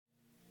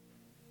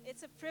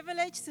It's a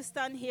privilege to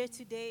stand here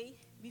today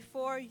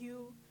before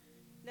you,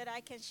 that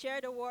I can share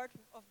the word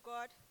of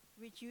God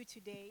with you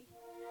today.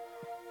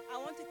 I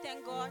want to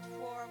thank God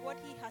for what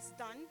He has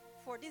done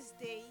for this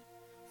day,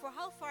 for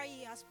how far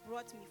He has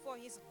brought me, for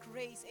His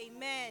grace.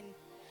 Amen.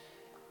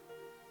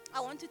 I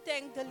want to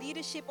thank the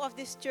leadership of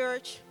this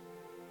church,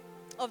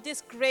 of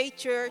this great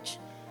church,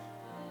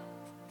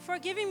 for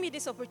giving me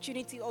this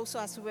opportunity also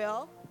as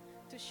well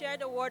to share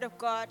the word of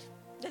God.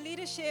 The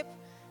leadership,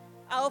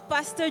 our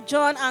Pastor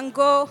John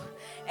Ango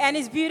and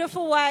his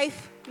beautiful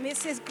wife,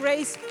 Mrs.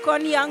 Grace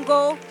Connie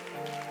Ango.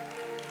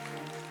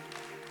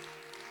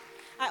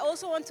 I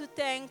also want to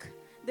thank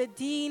the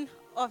Dean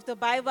of the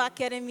Bible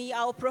Academy,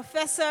 our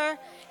Professor,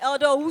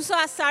 Elder Uso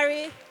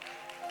Asare.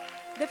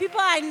 The people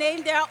I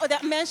named there, or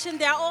that mentioned,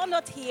 they are all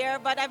not here,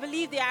 but I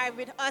believe they are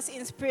with us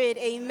in spirit.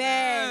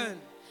 Amen.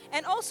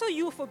 And also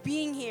you for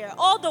being here.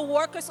 All the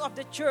workers of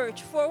the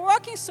church for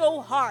working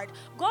so hard.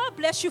 God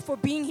bless you for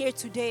being here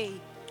today.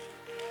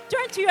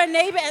 Turn to your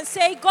neighbor and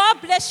say,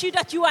 God bless you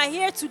that you are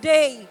here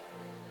today.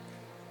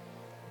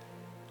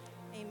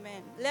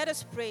 Amen. Let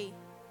us pray.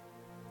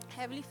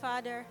 Heavenly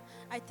Father,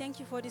 I thank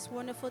you for this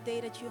wonderful day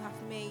that you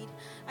have made.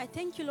 I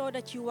thank you, Lord,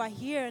 that you are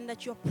here and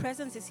that your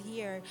presence is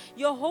here.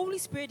 Your Holy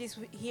Spirit is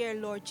here,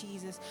 Lord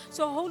Jesus.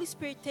 So Holy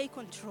Spirit, take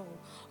control.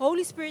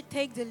 Holy Spirit,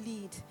 take the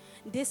lead.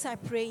 This I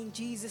pray in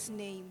Jesus'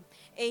 name.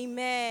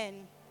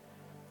 Amen.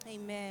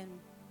 Amen.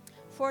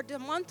 For the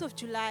month of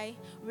July,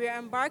 we are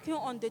embarking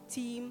on the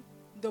theme,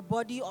 the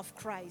body of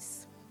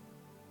Christ.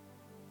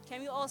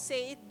 Can we all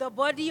say it? The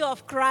body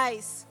of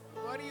Christ.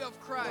 Body of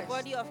Christ. The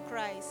body of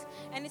Christ.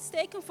 And it's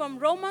taken from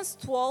Romans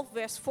 12,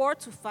 verse 4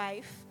 to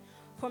 5,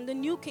 from the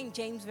New King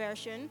James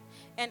Version,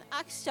 and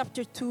Acts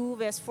chapter 2,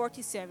 verse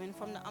 47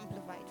 from the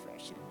Amplified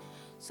Version.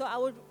 So I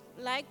would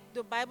like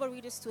the Bible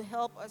readers to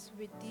help us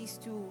with these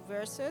two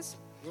verses.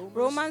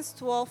 Romans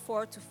 12,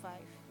 4 to 5.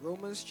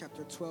 Romans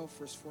chapter 12,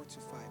 verse 4 to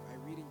 5. I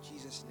read in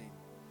Jesus' name.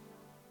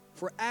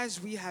 For as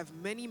we have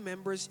many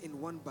members in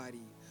one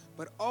body,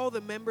 but all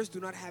the members do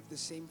not have the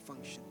same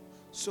function,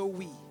 so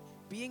we,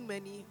 being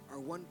many, are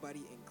one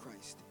body in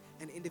Christ,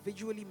 and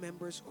individually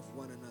members of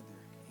one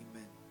another.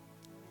 Amen.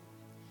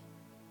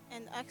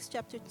 And Acts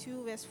chapter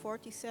 2, verse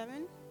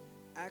 47.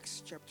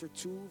 Acts chapter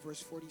 2,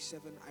 verse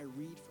 47, I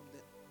read from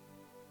the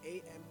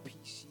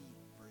AMPC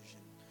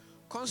version.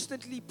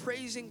 Constantly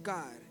praising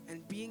God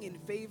and being in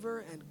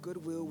favor and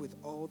goodwill with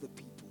all the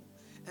people.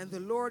 And the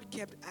Lord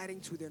kept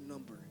adding to their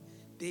number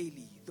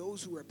daily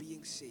those who are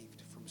being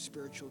saved from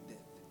spiritual death.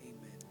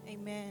 Amen.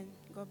 Amen.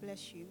 God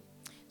bless you.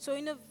 So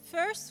in the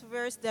first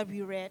verse that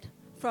we read,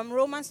 from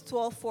Romans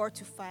 12, 4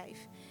 to 5,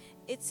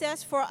 it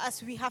says, for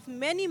us we have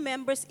many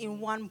members in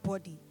one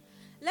body.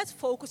 Let's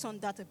focus on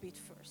that a bit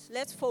first.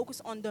 Let's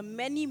focus on the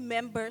many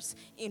members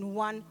in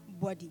one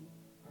body.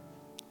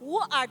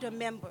 Who are the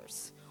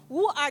members?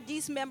 Who are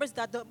these members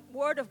that the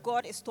Word of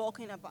God is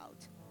talking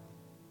about?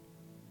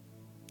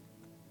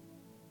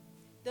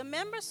 The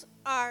members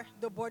are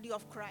the body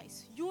of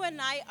Christ. You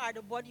and I are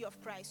the body of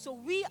Christ. So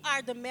we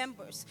are the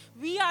members.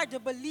 We are the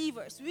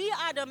believers. We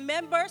are the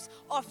members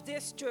of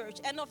this church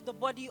and of the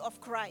body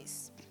of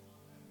Christ.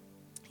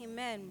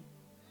 Amen.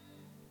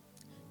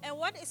 And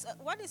what is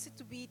it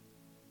to be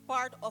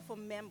part of a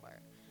member?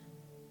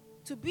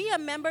 To be a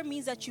member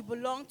means that you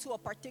belong to a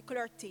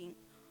particular thing,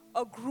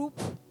 a group,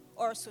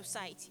 or a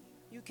society.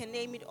 You can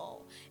name it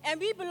all. And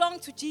we belong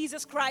to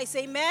Jesus Christ.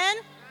 Amen.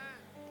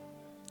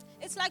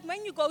 It's like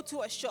when you go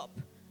to a shop,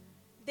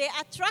 they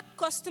attract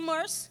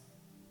customers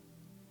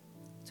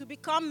to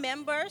become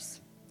members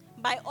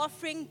by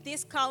offering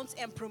discounts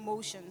and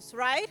promotions,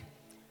 right?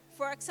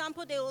 For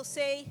example, they will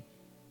say,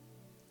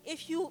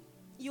 if you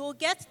will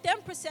get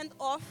 10%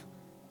 off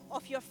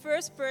of your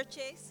first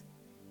purchase,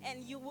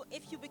 and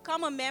if you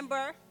become a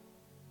member,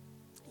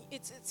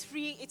 it's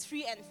free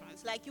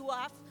entrance. Like you will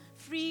have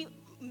free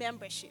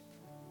membership.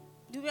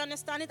 Do we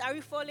understand it? Are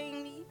you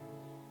following me?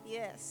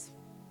 Yes.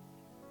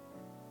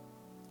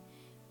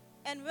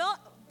 And well,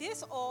 the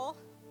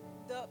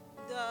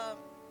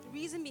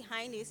reason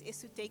behind this is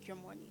to take your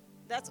money.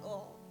 That's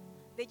all.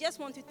 They just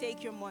want to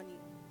take your money.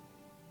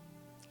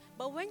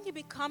 But when you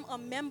become a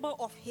member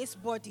of His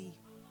body,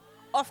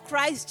 of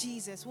Christ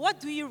Jesus, what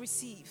do you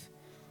receive?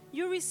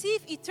 You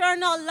receive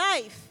eternal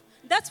life.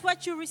 That's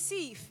what you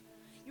receive.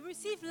 You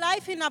receive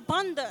life in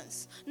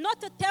abundance,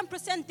 not a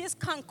 10%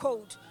 discount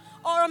code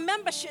or a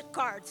membership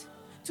card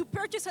to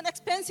purchase an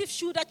expensive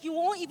shoe that you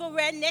won't even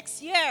wear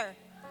next year.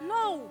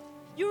 No.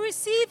 You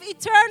receive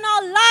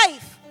eternal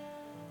life,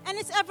 and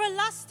it's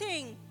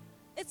everlasting.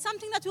 It's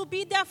something that will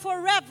be there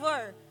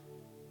forever.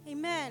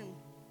 Amen.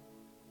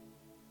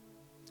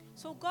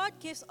 So God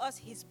gives us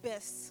His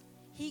best.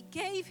 He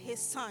gave His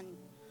Son.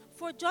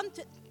 For John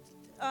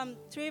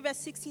 3 verse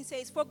 16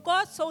 says, for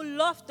God so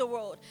loved the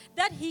world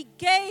that He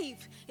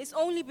gave His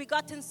only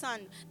begotten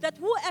Son, that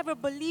whoever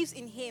believes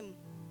in Him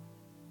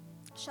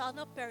shall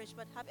not perish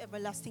but have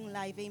everlasting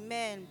life.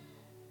 Amen.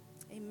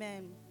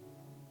 Amen.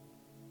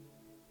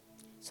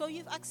 So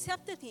you've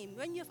accepted Him.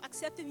 When you've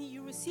accepted Him,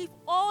 you receive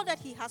all that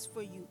He has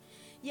for you.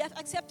 You have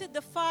accepted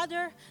the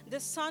Father, the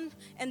Son,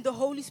 and the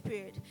Holy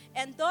Spirit.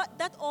 And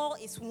that all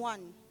is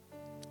one.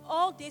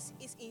 All this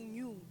is in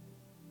you.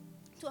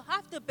 To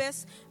have the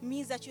best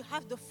means that you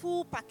have the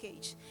full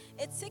package.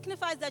 It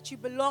signifies that you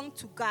belong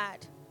to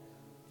God.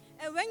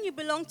 And when you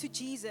belong to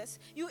Jesus,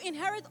 you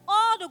inherit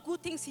all the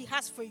good things he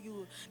has for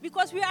you.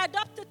 Because we are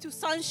adopted to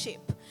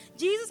sonship.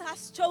 Jesus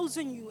has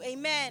chosen you.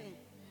 Amen.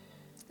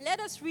 Let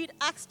us read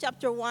Acts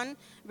chapter 1,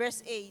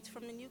 verse 8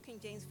 from the New King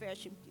James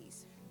Version,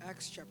 please.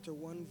 Acts chapter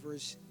 1,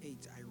 verse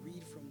 8. I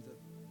read from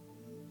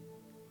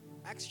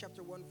the Acts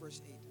chapter 1,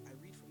 verse 8. I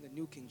read from the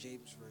New King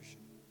James Version.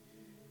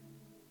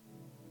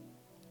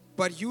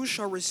 But you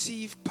shall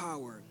receive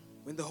power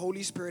when the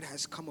Holy Spirit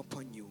has come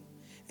upon you,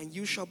 and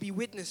you shall be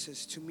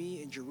witnesses to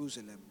me in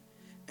Jerusalem,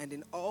 and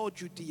in all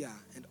Judea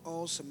and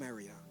all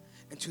Samaria,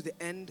 and to the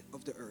end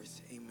of the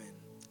earth. Amen.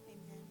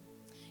 Amen.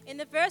 In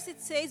the verse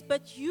it says,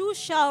 but you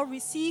shall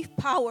receive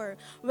power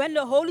when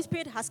the Holy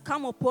Spirit has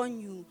come upon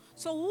you.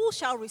 So who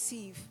shall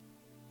receive?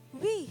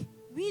 We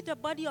the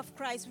body of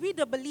Christ, we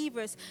the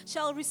believers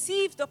shall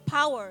receive the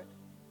power.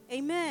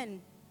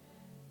 Amen.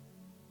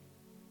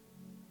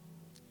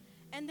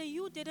 And the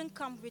you didn't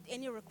come with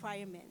any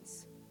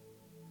requirements.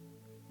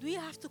 Do you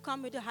have to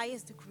come with the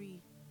highest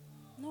degree?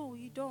 No,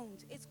 you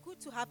don't. It's good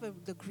to have a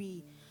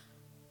degree.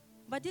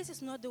 But this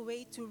is not the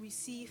way to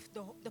receive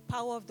the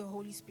power of the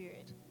Holy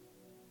Spirit.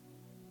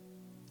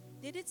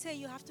 Did it say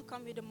you have to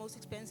come with the most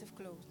expensive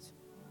clothes?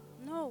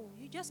 No,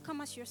 you just come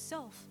as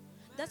yourself.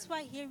 That's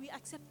why here we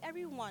accept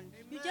everyone.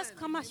 Amen. You just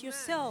come as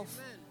yourself.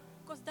 Amen.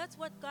 Because that's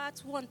what God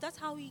wants. That's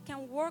how he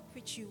can work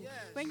with you. Yes.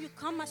 When you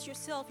come as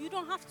yourself, you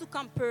don't have to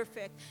come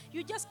perfect.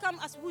 You just come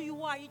as who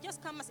you are. You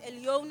just come as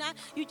Eleona.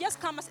 You just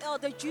come as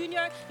Elder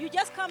Junior. You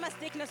just come as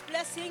Deaconess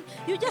Blessing.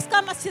 You just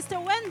come as Sister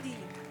Wendy.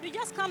 You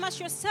just come as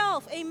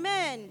yourself.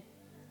 Amen.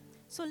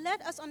 So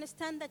let us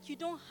understand that you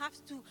don't have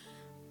to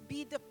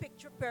be the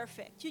picture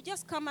perfect. You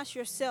just come as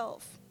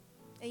yourself.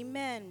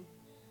 Amen.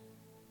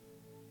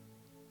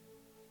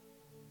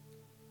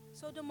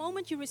 So the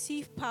moment you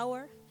receive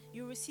power,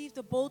 you receive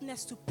the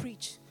boldness to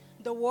preach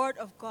the word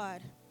of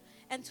God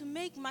and to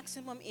make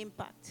maximum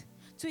impact,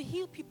 to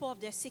heal people of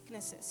their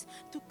sicknesses,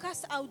 to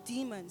cast out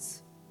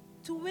demons,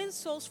 to win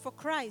souls for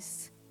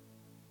Christ.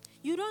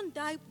 You don't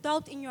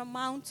doubt in your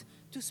mind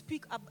to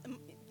speak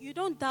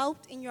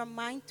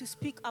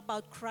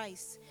about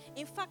Christ.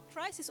 In fact,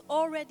 Christ is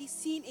already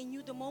seen in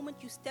you the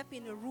moment you step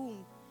in a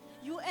room.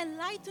 You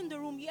enlighten the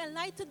room, you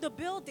enlighten the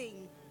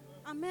building.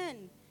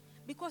 Amen.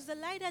 Because the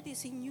light that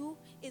is in you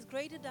is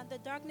greater than the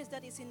darkness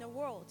that is in the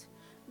world.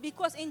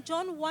 Because in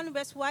John 1,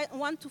 verse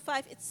 1 to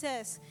 5, it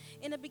says,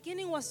 in the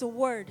beginning was the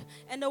Word,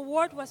 and the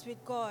Word was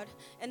with God,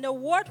 and the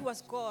Word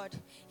was God.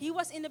 He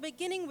was in the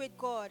beginning with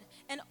God,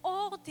 and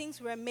all things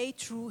were made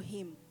through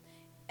him.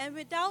 And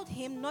without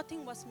him,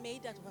 nothing was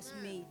made that was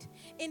made.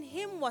 In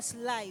him was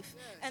life,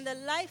 and the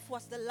life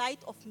was the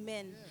light of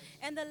men.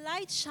 And the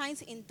light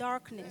shines in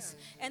darkness,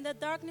 and the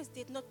darkness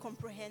did not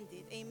comprehend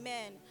it.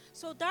 Amen.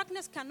 So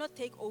darkness cannot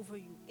take over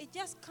you. It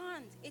just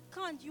can't. It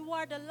can't. You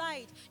are the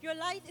light. Your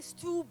light is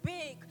too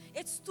big.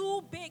 It's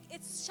too big.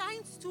 It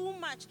shines too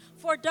much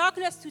for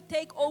darkness to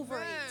take over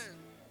it.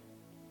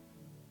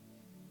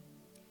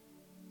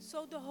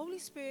 So the Holy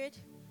Spirit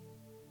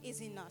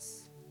is in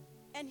us.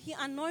 And he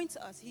anoints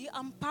us. He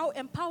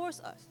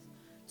empowers us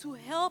to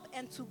help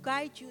and to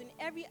guide you in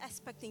every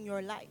aspect in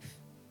your life.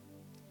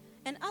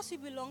 And as you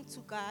belong to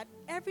God,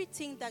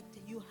 everything that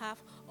you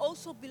have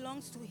also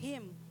belongs to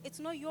him. It's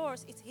not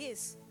yours, it's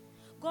his.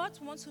 God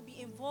wants to be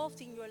involved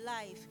in your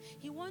life.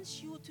 He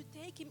wants you to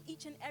take him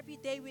each and every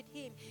day with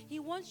him. He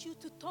wants you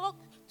to talk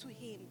to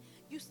him.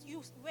 You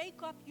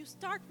wake up, you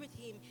start with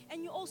him,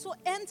 and you also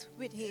end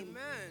with him.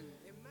 Amen.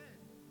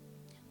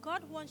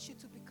 God wants you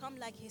to become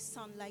like his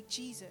son, like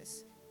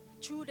Jesus,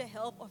 through the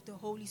help of the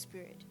Holy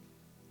Spirit.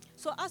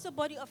 So as a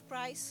body of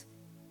Christ,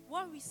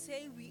 what we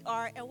say we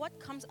are and what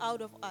comes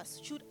out of us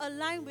should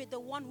align with the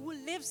one who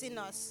lives in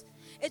us.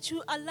 It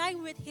should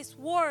align with his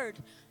word.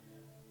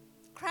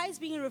 Christ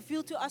being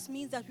revealed to us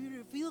means that we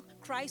reveal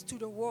Christ to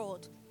the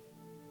world.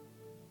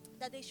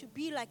 That they should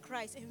be like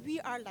Christ and we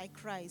are like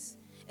Christ.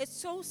 It's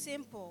so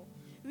simple.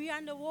 We are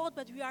in the world,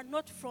 but we are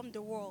not from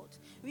the world.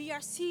 We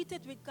are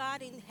seated with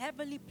God in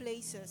heavenly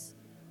places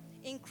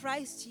in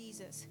Christ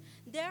Jesus.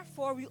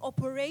 Therefore, we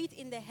operate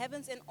in the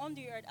heavens and on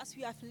the earth as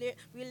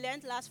we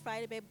learned last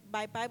Friday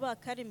by Bible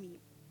Academy.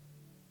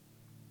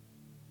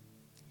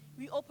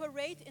 We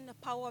operate in the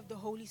power of the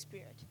Holy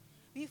Spirit.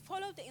 We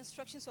follow the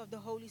instructions of the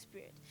Holy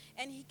Spirit.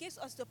 And he gives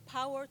us the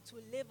power to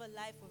live a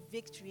life of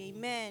victory.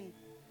 Amen.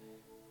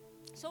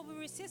 So we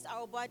resist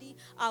our body,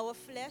 our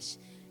flesh,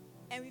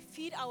 and we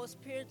feed our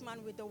spirit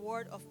man with the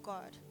word of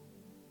God.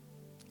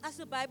 As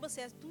the Bible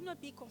says, do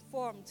not be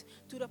conformed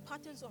to the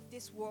patterns of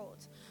this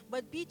world,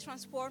 but be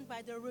transformed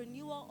by the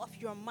renewal of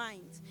your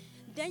mind.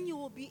 Then you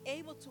will be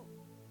able to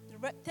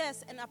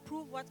test and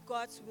approve what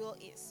God's will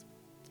is.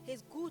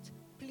 His good,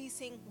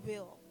 pleasing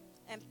will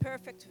and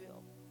perfect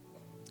will.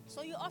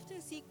 So you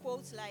often see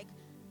quotes like,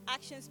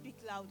 actions speak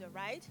louder,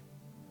 right?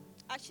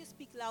 Actions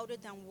speak louder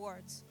than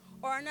words.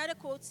 Or another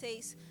quote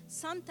says,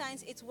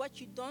 sometimes it's what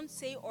you don't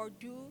say or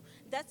do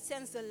that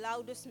sends the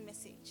loudest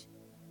message.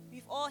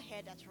 We've all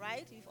heard that,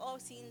 right? We've all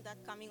seen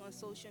that coming on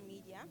social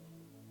media.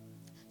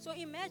 So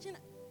imagine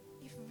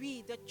if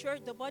we, the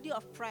church, the body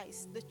of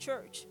Christ, the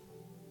church,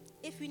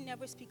 if we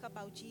never speak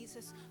about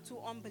Jesus to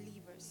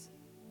unbelievers.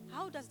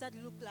 How does that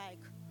look like?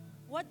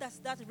 What does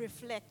that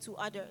reflect to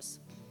others?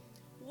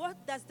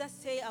 What does that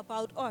say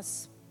about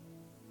us?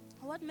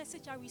 What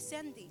message are we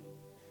sending?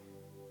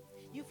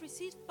 You've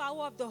received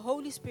power of the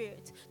Holy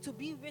Spirit to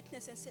be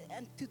witnesses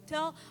and to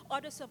tell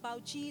others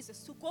about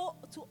Jesus, to go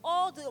to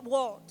all the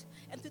world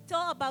and to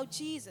tell about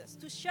Jesus,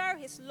 to share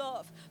his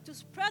love, to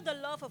spread the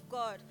love of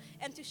God,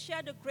 and to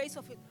share the grace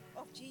of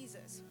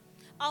Jesus.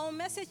 Our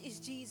message is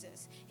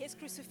Jesus, his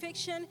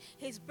crucifixion,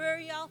 his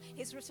burial,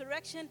 his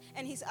resurrection,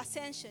 and his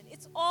ascension.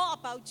 It's all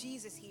about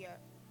Jesus here.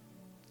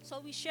 So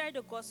we share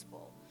the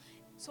gospel.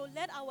 So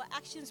let our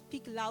actions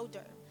speak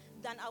louder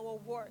than our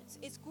words.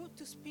 It's good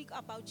to speak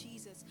about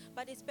Jesus,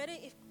 but it's better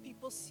if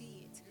people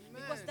see it.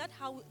 Amen. Because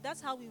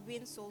that's how we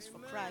win souls for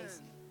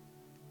Christ.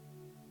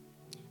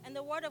 And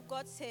the word of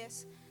God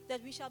says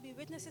that we shall be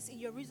witnesses in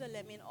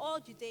Jerusalem, in all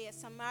Judea,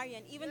 Samaria,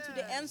 and even to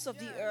the ends of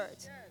the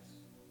earth.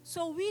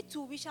 So we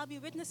too, we shall be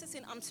witnesses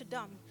in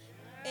Amsterdam,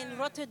 in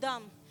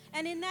Rotterdam,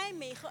 and in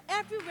Nijmegen.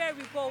 Everywhere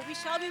we go, we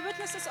shall be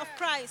witnesses of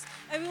Christ,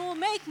 and we will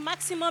make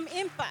maximum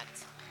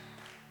impact.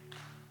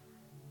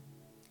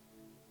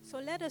 So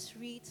let us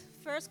read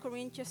 1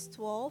 Corinthians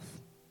 12,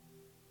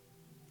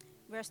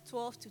 verse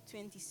 12 to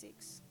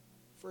 26.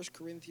 1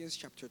 Corinthians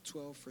chapter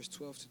 12, verse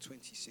 12 to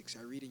 26.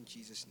 I read in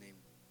Jesus' name.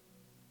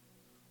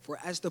 For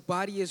as the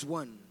body is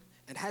one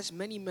and has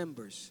many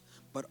members,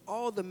 but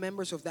all the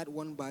members of that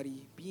one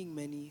body, being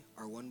many,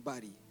 are one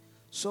body,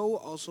 so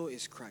also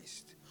is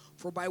Christ.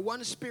 For by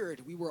one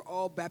Spirit we were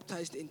all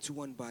baptized into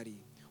one body,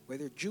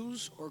 whether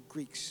Jews or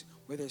Greeks,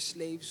 whether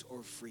slaves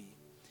or free,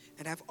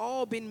 and have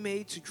all been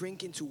made to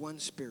drink into one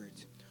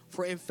Spirit.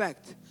 For in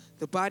fact,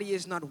 the body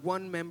is not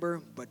one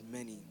member, but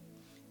many.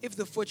 If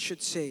the foot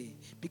should say,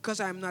 because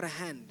I am not a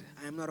hand,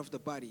 I am not of the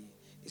body,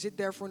 is it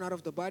therefore not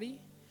of the body?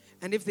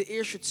 And if the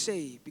ear should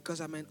say,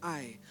 because I am an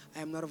eye, I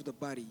am not of the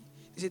body,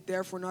 is it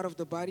therefore not of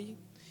the body?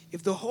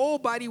 If the whole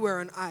body were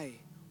an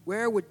eye,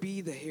 where would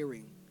be the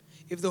hearing?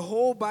 If the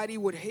whole body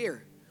would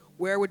hear,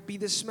 where would be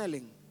the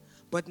smelling?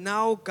 But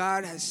now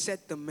God has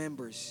set the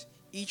members,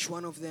 each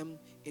one of them,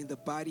 in the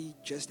body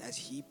just as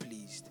he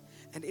pleased.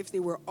 And if they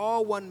were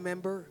all one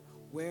member,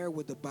 where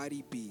would the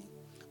body be?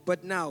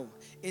 But now,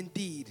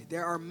 indeed,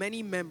 there are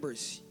many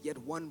members, yet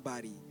one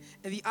body.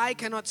 And the eye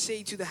cannot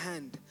say to the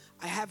hand,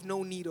 I have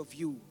no need of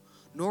you,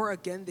 nor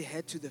again the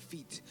head to the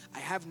feet, I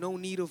have no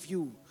need of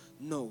you.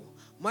 No,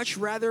 much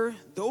rather,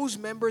 those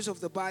members of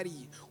the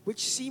body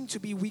which seem to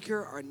be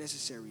weaker are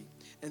necessary.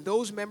 And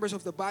those members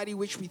of the body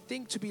which we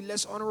think to be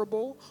less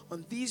honorable,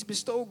 on these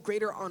bestow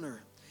greater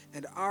honor.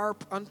 And our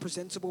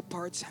unpresentable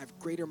parts have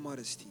greater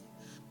modesty.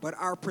 But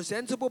our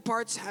presentable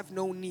parts have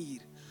no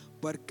need.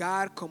 But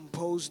God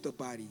composed the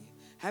body,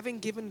 having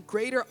given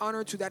greater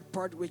honor to that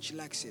part which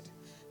lacks it,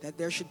 that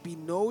there should be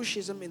no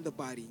schism in the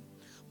body,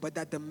 but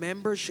that the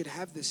members should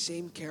have the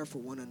same care for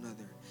one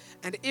another.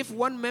 And if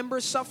one member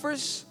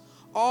suffers,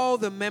 all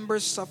the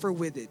members suffer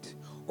with it.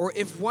 Or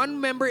if one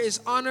member is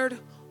honored,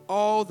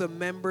 all the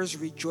members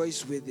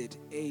rejoice with it.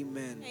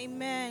 Amen.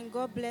 Amen.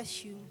 God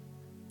bless you.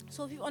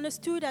 So we've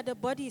understood that the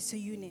body is a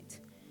unit,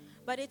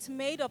 but it's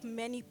made of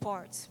many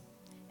parts.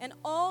 And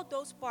all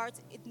those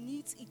parts, it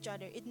needs each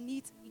other. It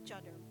needs each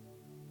other.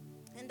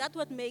 And that's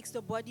what makes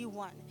the body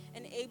one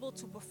and able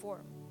to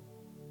perform.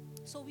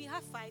 So we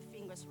have 5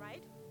 fingers,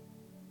 right?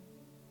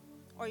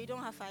 Or you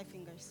don't have 5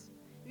 fingers.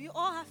 We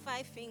all have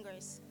 5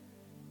 fingers.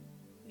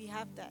 We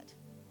have that.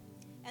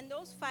 And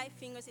those 5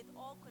 fingers, it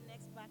all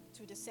connects back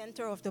to the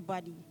center of the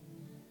body.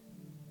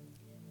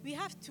 We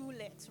have 2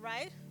 legs,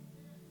 right?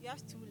 You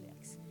have 2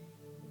 legs.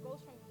 It goes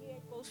from here,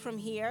 it goes from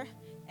here,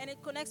 and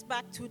it connects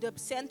back to the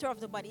center of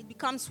the body. It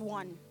becomes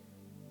one.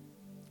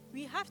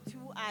 We have 2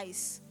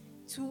 eyes,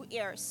 2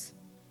 ears.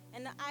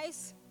 And the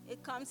eyes,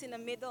 it comes in the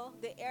middle.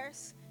 The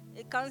ears,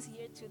 it comes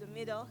here to the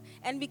middle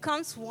and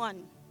becomes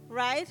one,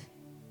 right?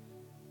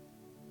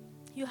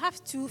 You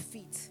have 2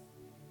 feet.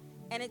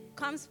 And it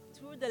comes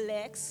through the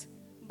legs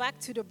back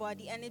to the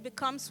body, and it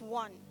becomes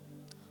one.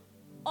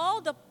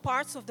 All the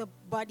parts of the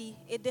body,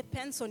 it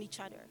depends on each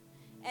other,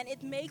 and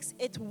it makes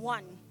it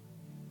one.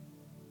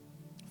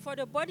 For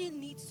the body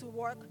needs to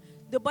work,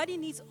 the body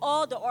needs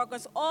all the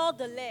organs, all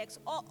the legs,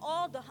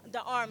 all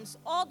the arms,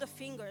 all the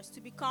fingers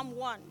to become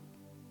one.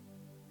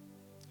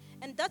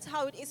 And that's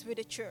how it is with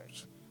the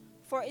church.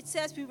 For it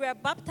says we were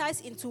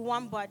baptized into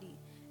one body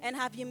and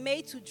have been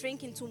made to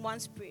drink into one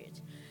Spirit.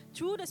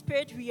 Through the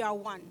Spirit we are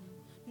one.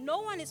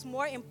 No one is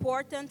more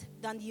important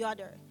than the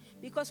other,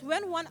 because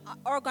when one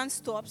organ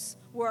stops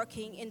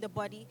working in the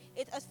body,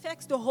 it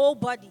affects the whole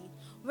body.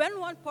 When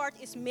one part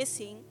is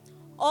missing,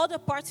 all the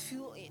parts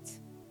feel it.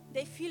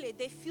 They feel it.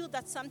 They feel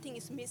that something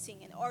is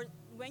missing, or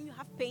when you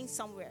have pain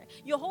somewhere,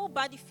 your whole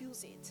body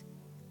feels it.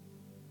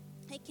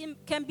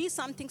 It can be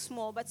something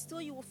small, but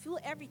still you will feel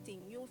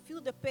everything. You will feel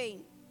the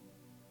pain.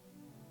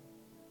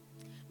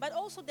 But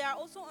also there are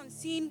also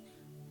unseen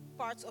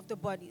parts of the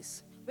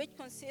bodies, which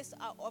consist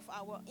of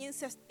our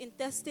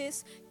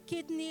intestines,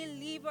 kidney,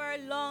 liver,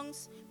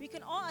 lungs. We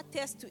can all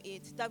attest to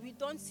it that we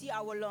don't see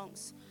our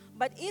lungs.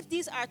 But if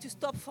these are to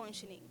stop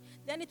functioning,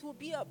 then it will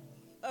be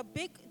a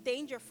big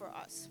danger for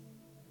us.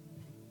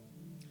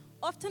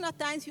 Often at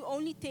times you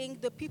only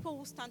think the people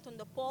who stand on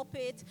the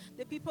pulpit,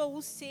 the people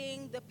who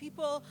sing,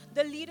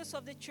 the leaders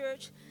of the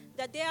church,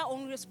 that they are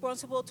only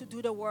responsible to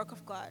do the work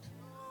of God.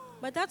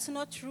 But that's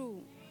not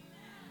true.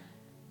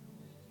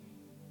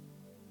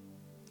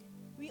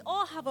 We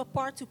all have a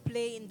part to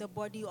play in the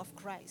body of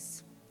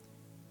Christ.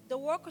 The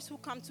workers who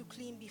come to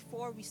clean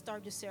before we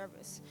start the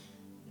service.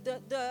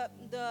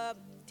 The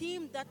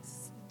team that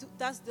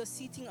does the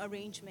seating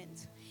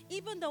arrangement.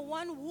 Even the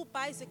one who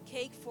buys a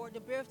cake for the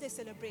birthday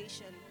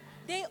celebration.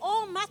 They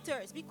all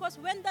matters, because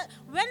when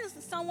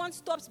someone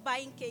stops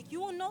buying cake, you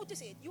won't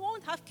notice it. You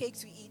won't have cake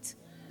to eat.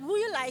 Will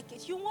you like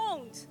it? You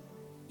won't.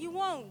 You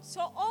won't.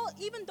 So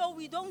even though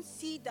we don't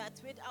see that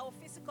with our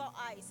physical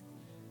eyes,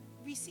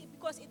 we see,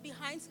 because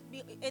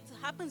it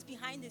happens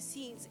behind the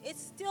scenes.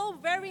 It's still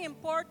very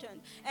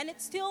important, and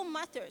it still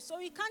matters. So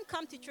we can't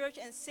come to church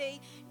and say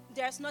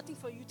there's nothing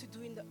for you to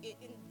do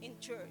in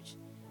church.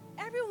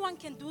 Everyone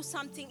can do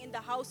something in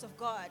the house of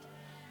God.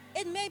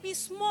 It may be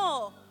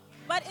small,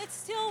 but it's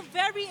still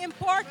very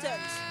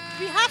important.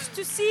 We have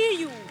to see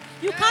you.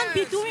 You can't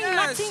be doing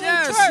nothing in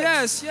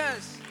church.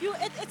 Yes.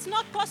 It's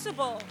not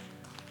possible.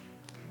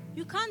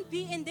 You can't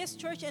be in this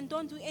church and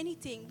don't do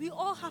anything. We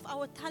all have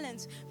our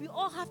talents. We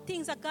all have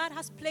things that God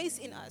has placed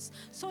in us.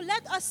 So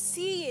let us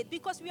see it,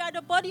 because we are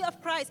the body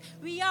of Christ.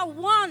 We are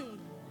one.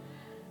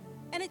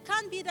 And it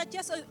can't be that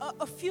just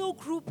a few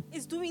group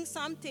is doing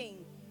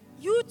something.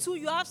 You too,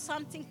 you have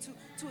something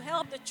to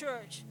help the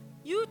church.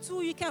 You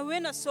too, you can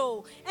win a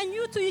soul. And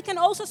you too, you can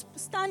also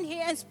stand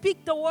here and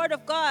speak the word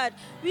of God.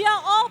 We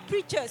are all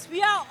preachers.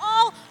 We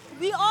all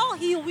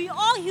heal. We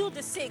all heal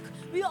the sick.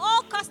 We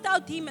all cast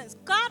out demons.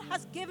 God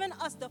has given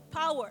us the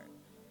power.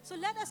 So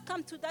let us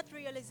come to that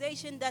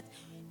realization that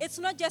it's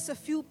not just a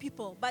few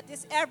people, but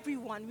it's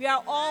everyone. We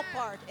are all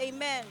part.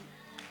 Amen.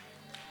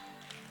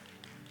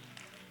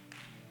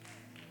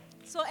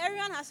 So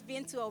everyone has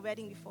been to a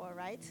wedding before,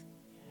 right?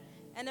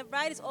 And the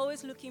bride is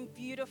always looking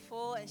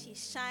beautiful, and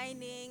she's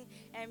shining,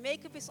 and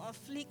makeup is on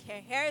fleek, her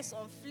hair is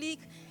on fleek,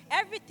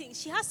 everything.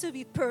 She has to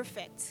be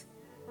perfect,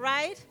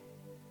 right?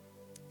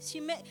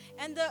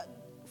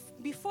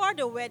 Before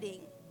the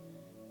wedding,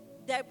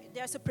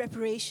 there's a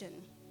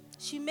preparation.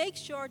 She makes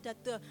sure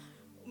that the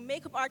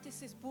makeup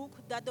artist is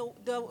booked, that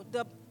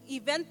the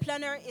event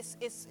planner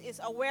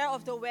is aware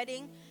of the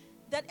wedding,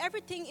 that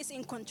everything is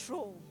in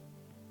control,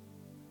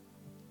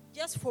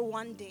 just for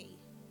one day.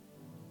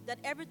 That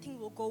everything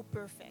will go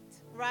perfect,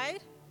 right?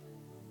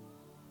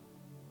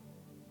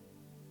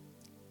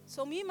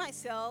 So me,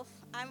 myself,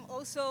 I'm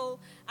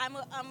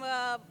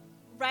a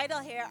bridal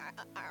hair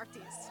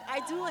artist. I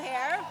do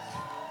hair.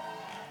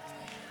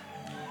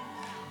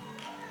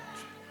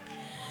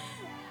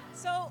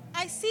 So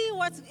I see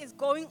what is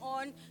going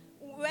on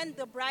when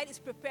the bride is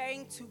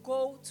preparing to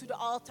go to the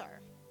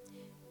altar.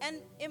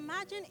 And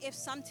imagine if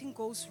something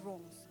goes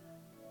wrong.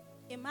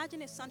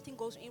 Imagine,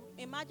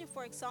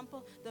 for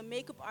example, the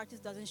makeup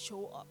artist doesn't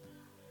show up.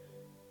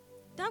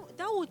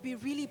 That would be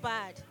really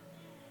bad.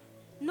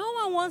 No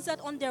one wants that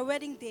on their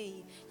wedding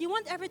day. You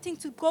want everything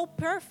to go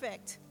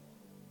perfect.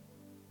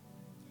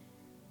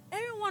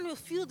 Everyone will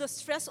feel the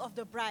stress of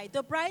the bride.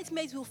 The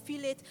bridesmaids will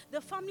feel it.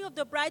 The family of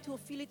the bride will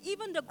feel it.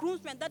 Even the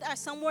groomsmen that are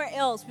somewhere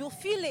else will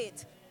feel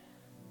it.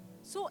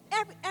 So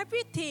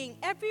everything,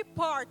 every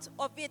part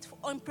of it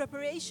in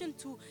preparation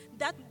to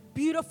that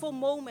beautiful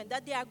moment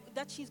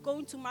that she's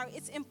going to marry,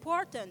 it's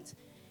important.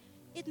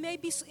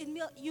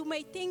 You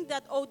may think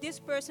that, this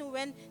person,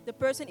 when the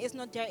person is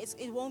not there,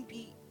 it won't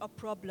be a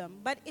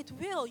problem. But it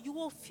will. You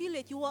will feel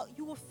it. You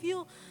will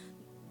feel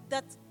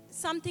that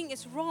something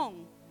is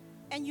wrong.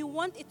 And you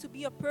want it to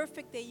be a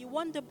perfect day. You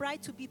want the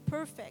bride to be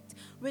perfect,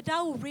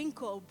 without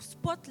wrinkle,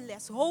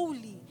 spotless,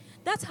 holy.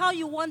 That's how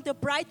you want the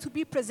bride to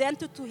be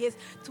presented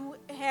to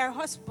her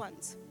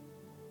husband.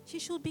 She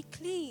should be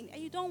clean,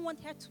 and you don't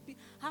want her to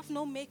have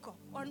no makeup,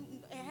 or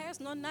her hair is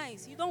not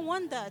nice. You don't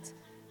want that.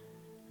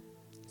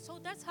 So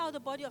that's how the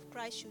body of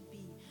Christ should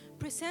be.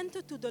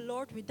 Presented to the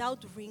Lord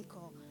without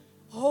wrinkle,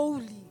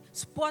 holy,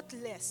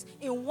 spotless,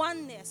 in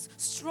oneness,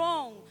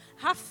 strong,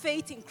 have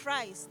faith in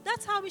Christ.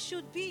 That's how we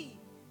should be.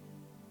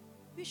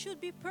 We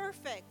should be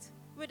perfect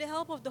with the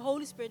help of the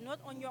Holy Spirit, not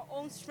on your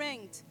own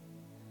strength.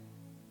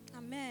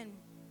 Amen.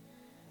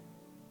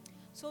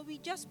 So we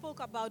just spoke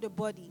about the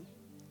body.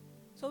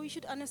 So we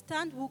should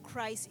understand who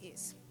Christ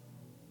is.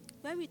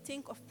 When we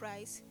think of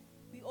Christ,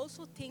 we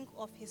also think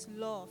of his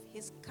love,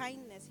 his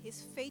kindness,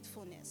 his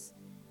faithfulness.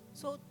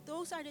 So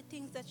those are the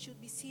things that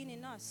should be seen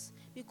in us,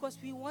 because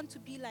we want to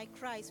be like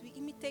Christ. We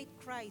imitate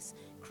Christ.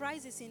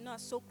 Christ is in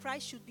us, so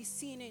Christ should be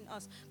seen in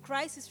us.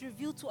 Christ is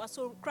revealed to us,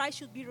 so Christ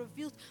should be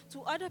revealed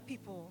to other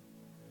people.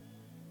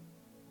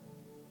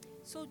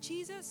 So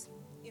Jesus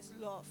is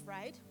love,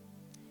 right?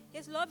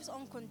 His love is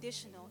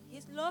unconditional.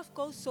 His love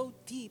goes so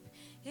deep.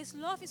 His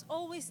love is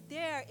always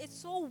there. It's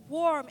so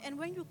warm. And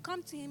when you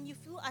come to him, you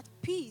feel at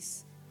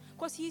peace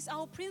because he is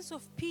our Prince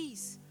of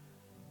Peace.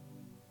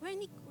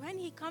 When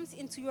he comes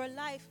into your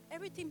life,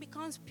 everything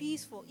becomes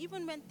peaceful.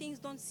 Even when things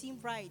don't seem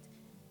right,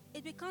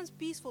 it becomes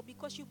peaceful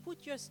because you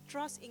put your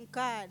trust in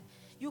God.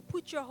 You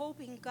put your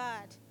hope in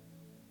God.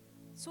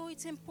 So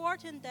it's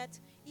important that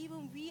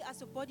even we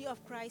as a body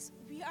of Christ,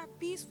 we are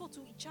peaceful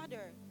to each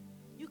other.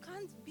 You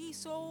can't be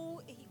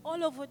so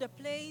all over the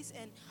place,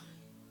 and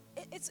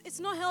it's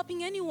not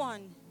helping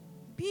anyone.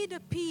 Be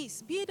the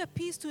peace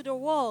to the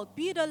world.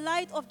 Be the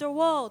light of the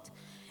world,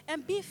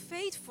 and be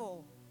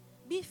faithful.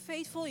 Be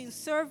faithful in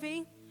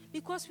serving,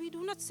 because we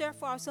do not serve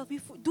for ourselves. We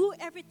do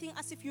everything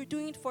as if you're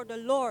doing it for the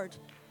Lord.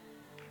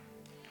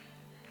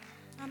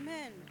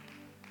 Amen.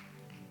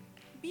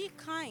 Be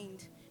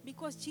kind,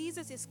 because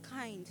Jesus is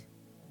kind.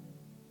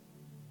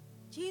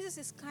 Jesus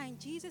is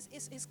kind.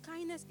 His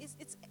kindness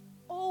it's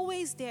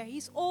always there.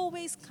 He's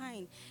always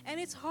kind. And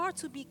it's hard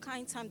to be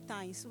kind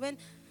sometimes when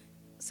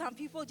some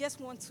people just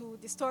want to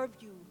disturb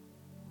you.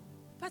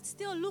 But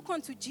still look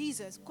unto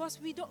Jesus, because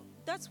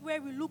that's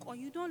where we look on.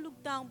 You don't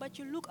look down, but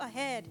you look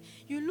ahead.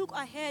 You look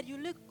ahead. You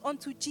look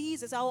unto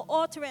Jesus, our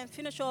author and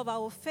finisher of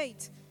our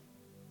faith.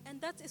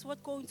 And that is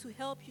what's going to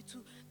help you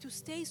to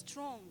stay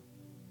strong.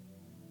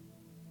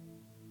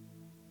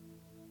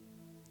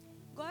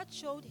 God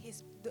showed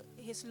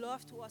his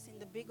love to us in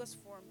the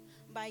biggest form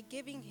by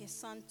giving his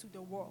son to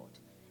the world.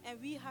 And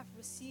we have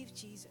received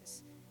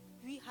Jesus.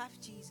 We have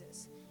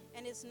Jesus.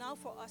 And it's now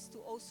for us to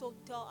also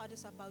tell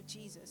others about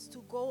Jesus,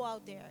 to go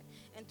out there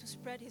and to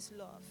spread his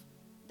love.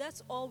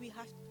 That's all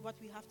what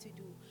we have to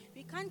do.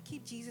 We can't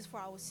keep Jesus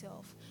for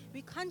ourselves.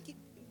 We can't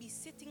be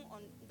sitting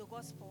on the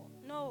gospel.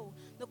 No,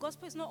 the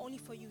gospel is not only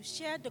for you.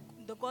 Share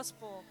the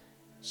gospel.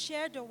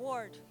 Share the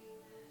word.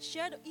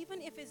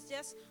 Even if it's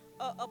just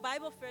a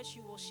Bible verse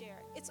you will share.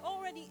 It's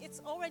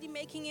already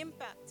making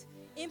impact.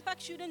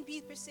 Impact shouldn't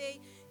be per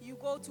se you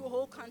go to a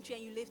whole country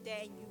and you live there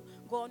and you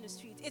go on the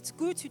street. It's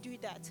good to do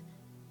that.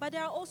 But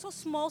there are also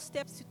small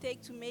steps to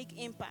take to make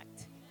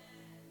impact.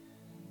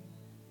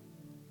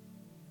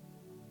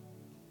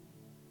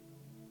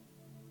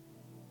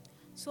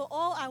 So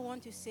all I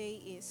want to say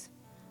is,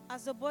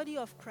 as the body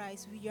of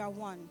Christ, we are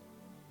one.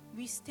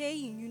 We stay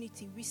in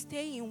unity. We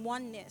stay in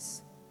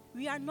oneness.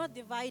 We are not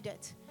divided.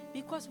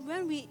 Because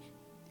when we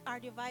are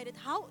divided,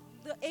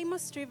 the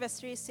Amos 3 verse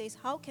 3 says,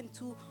 how can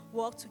two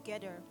walk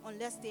together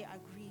unless they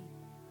agree?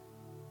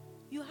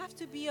 You have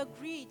to be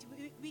agreed.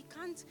 We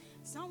can't,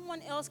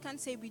 someone else can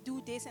say we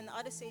do this and the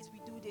other says we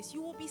do this.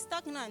 You will be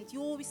stagnant. You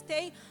will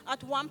stay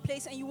at one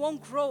place and you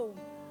won't grow.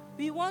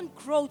 We want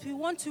growth. We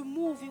want to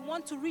move. We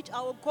want to reach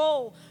our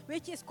goal,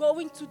 which is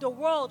going to the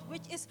world,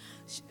 which is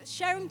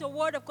sharing the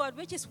word of God,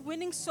 which is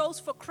winning souls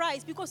for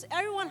Christ, because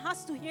everyone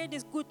has to hear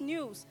this good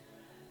news.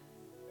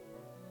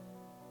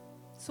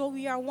 So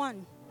we are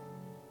one.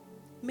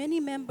 Many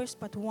members,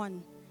 but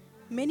one.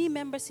 Many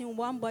members in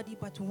one body,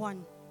 but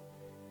one.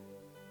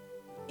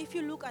 If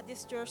you look at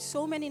this church,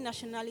 so many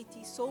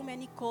nationalities, so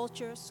many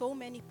cultures, so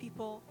many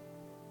people,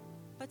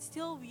 but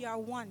still we are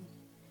one.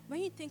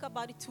 When you think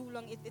about it too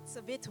long, it's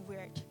a bit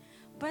weird.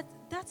 But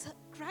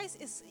Christ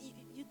is,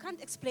 you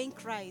can't explain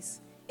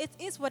Christ. It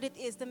is what it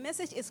is. The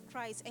message is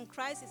Christ, and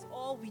Christ is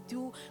all we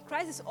do.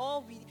 Christ is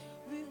all we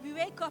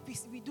wake up,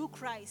 we do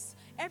Christ.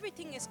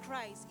 Everything is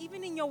Christ.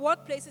 Even in your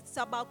workplace, it's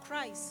about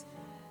Christ.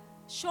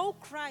 Show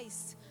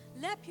Christ.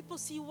 Let people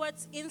see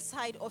what's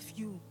inside of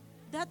you.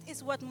 That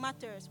is what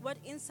matters, what's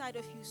inside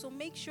of you. So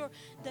make sure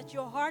that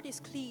your heart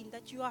is clean,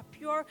 that you are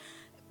pure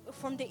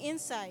from the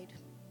inside.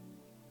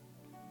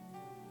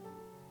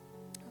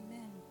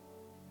 Amen.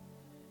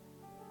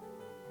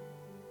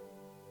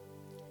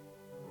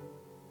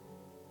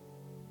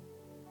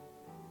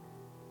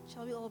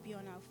 Shall we all be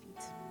on our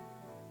feet?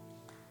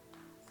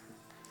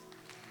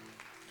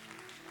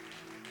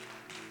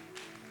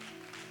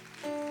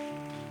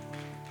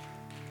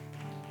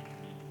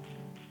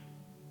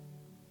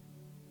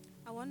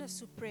 I want us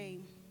to pray.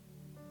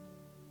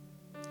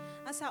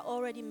 As I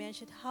already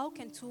mentioned, how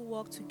can two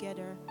walk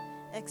together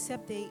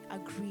except they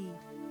agree?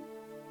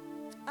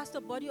 As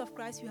the body of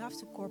Christ, we have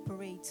to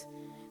cooperate.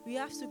 We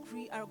have to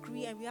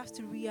agree and we have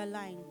to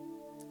realign.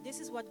 This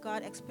is what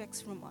God expects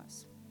from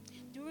us.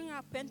 During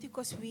our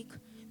Pentecost week,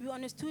 we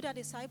understood that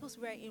disciples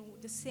were in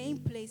the same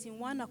place, in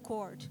one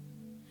accord.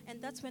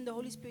 And that's when the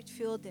Holy Spirit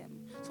filled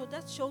them. So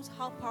that shows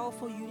how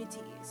powerful unity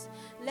is.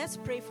 Let's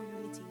pray for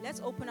unity. Let's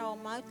open our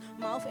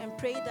mouth and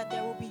pray that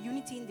there will be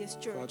unity in this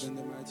church. Father, in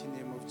the mighty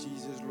name of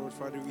Jesus, Lord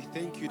Father, we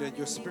thank you that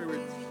your Spirit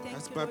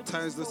has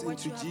baptized us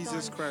into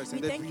Jesus Christ,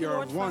 and that we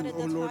are one,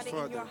 oh Lord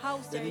Father.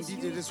 That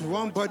indeed it is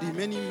one body,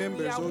 many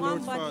members, oh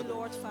Lord Father.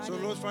 So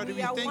Lord Father,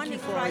 we thank you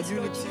for our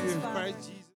unity in Christ Jesus.